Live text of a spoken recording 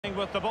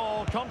Running with the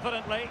ball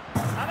confidently.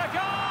 And a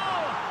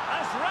goal!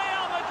 As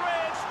Real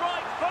Madrid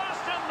strike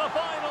first in the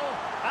final.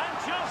 And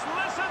just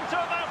listen to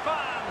their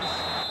fans.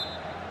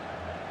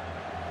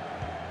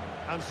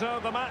 And so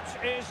the match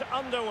is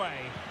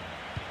underway.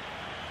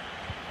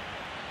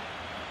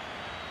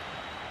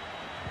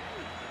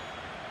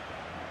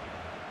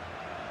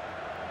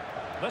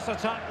 This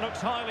attack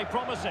looks highly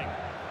promising.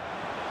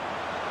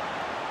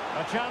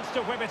 A chance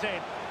to whip it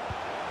in.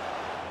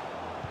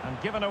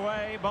 And given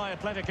away by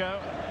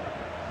Atletico.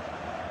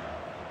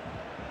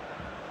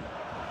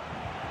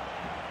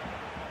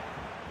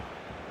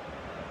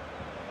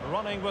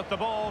 Running with the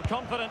ball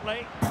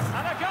confidently.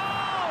 And a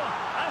goal!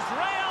 As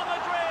Real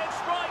Madrid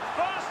strike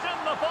first in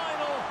the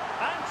final.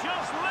 And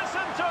just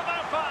listen to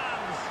their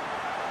fans.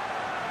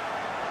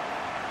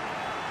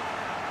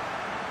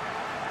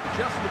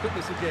 Just look at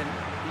this again.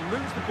 He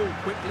moves the ball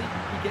quickly,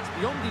 he gets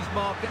beyond his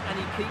marker and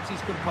he keeps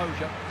his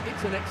composure.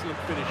 It's an excellent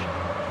finish.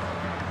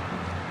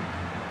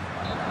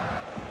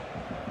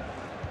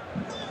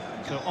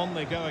 So on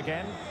they go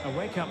again. A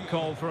wake-up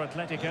call for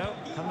Atletico.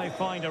 Can they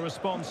find a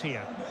response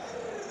here?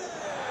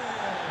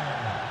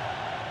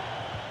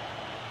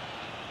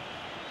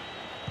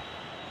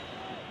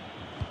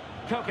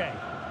 Koke.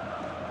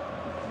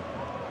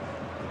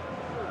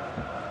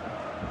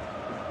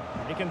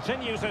 He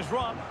continues his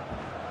run.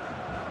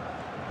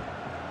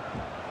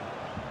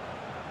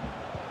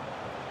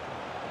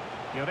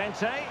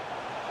 Llorente.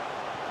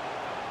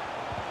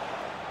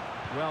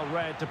 Well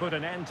read to put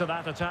an end to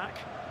that attack.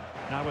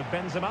 Now with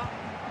Benzema.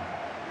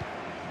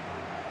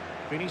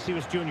 Vini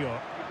Jr.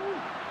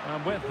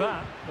 And with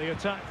that, the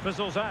attack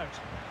fizzles out.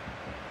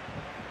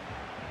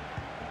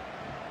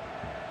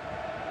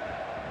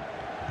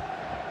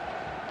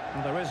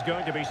 And there is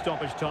going to be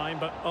stoppage time,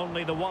 but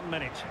only the 1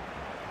 minute.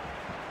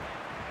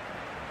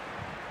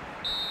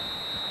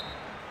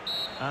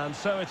 And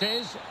so it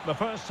is. The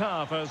first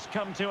half has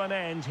come to an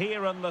end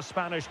here in the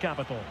Spanish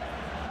capital.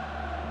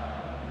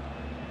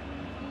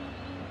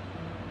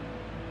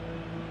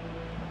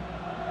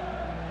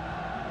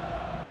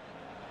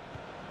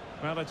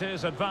 Well, it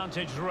is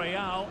advantage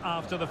Real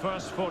after the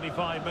first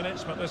 45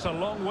 minutes, but there's a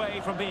long way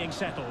from being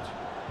settled.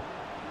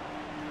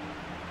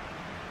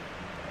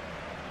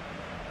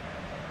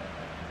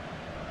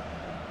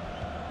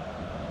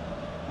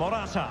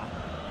 Morata.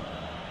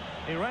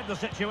 He read the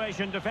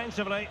situation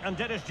defensively and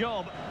did his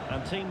job.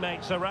 And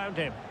teammates around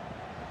him.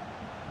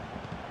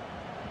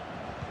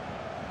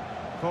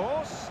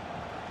 Force.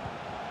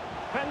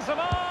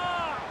 Benzema!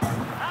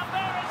 And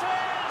there it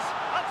is!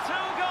 A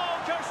two-goal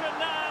cushion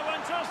now,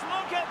 and just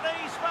look at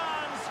these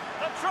fans.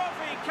 The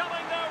trophy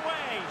coming their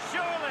way,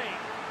 surely.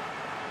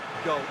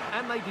 Goal,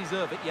 and they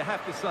deserve it, you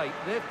have to say.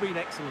 They've been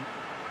excellent.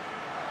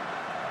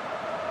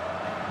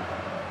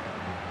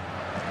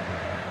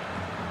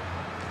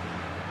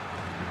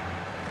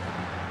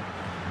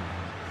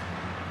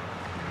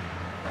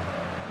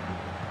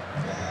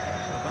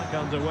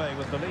 Underway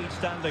with the lead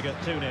standing at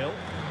 2-0.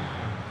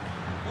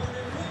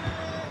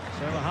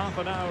 So a half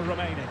an hour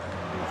remaining.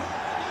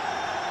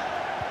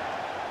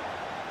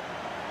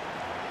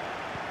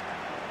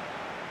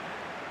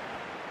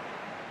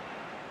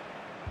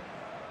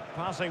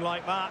 Passing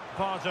like that,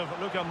 part of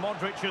Luka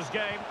Modric's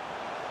game.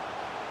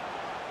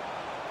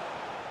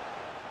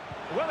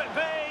 Will it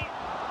be?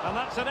 And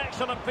that's an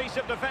excellent piece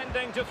of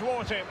defending to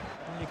thwart him.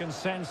 You can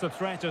sense the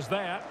threat is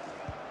there.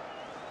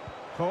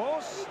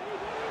 Course.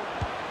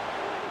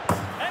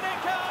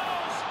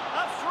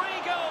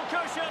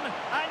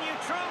 And you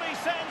truly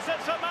sense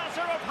it's a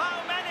matter of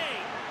how many.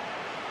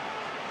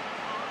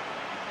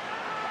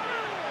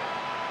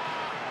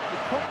 The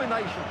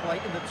combination play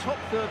in the top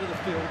third of the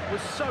field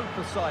was so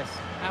precise.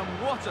 And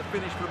what a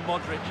finish from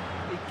Modric.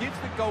 It gives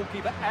the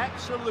goalkeeper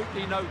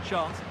absolutely no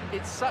chance.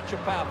 It's such a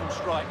powerful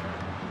strike.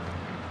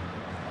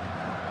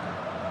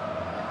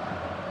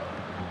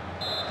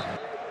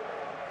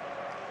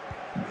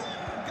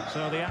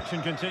 So the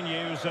action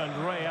continues and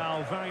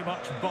Real very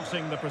much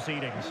bossing the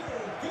proceedings.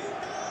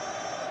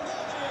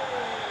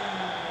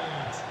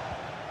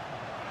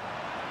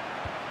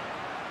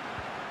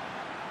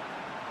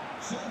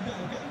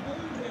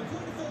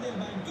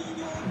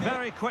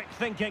 Very quick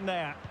thinking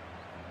there.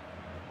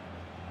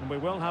 And we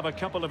will have a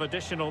couple of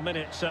additional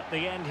minutes at the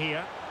end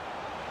here.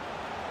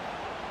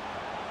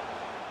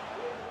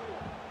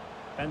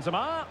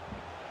 Benzema.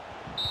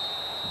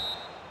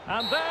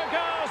 And there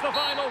goes the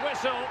final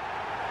whistle.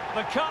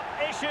 The cup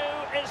issue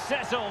is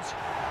settled.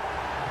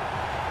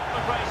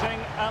 Celebrating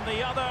and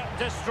the other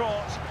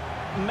distraught.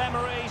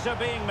 Memories are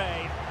being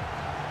made.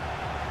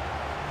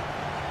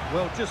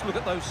 Well, just look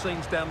at those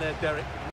scenes down there, Derek.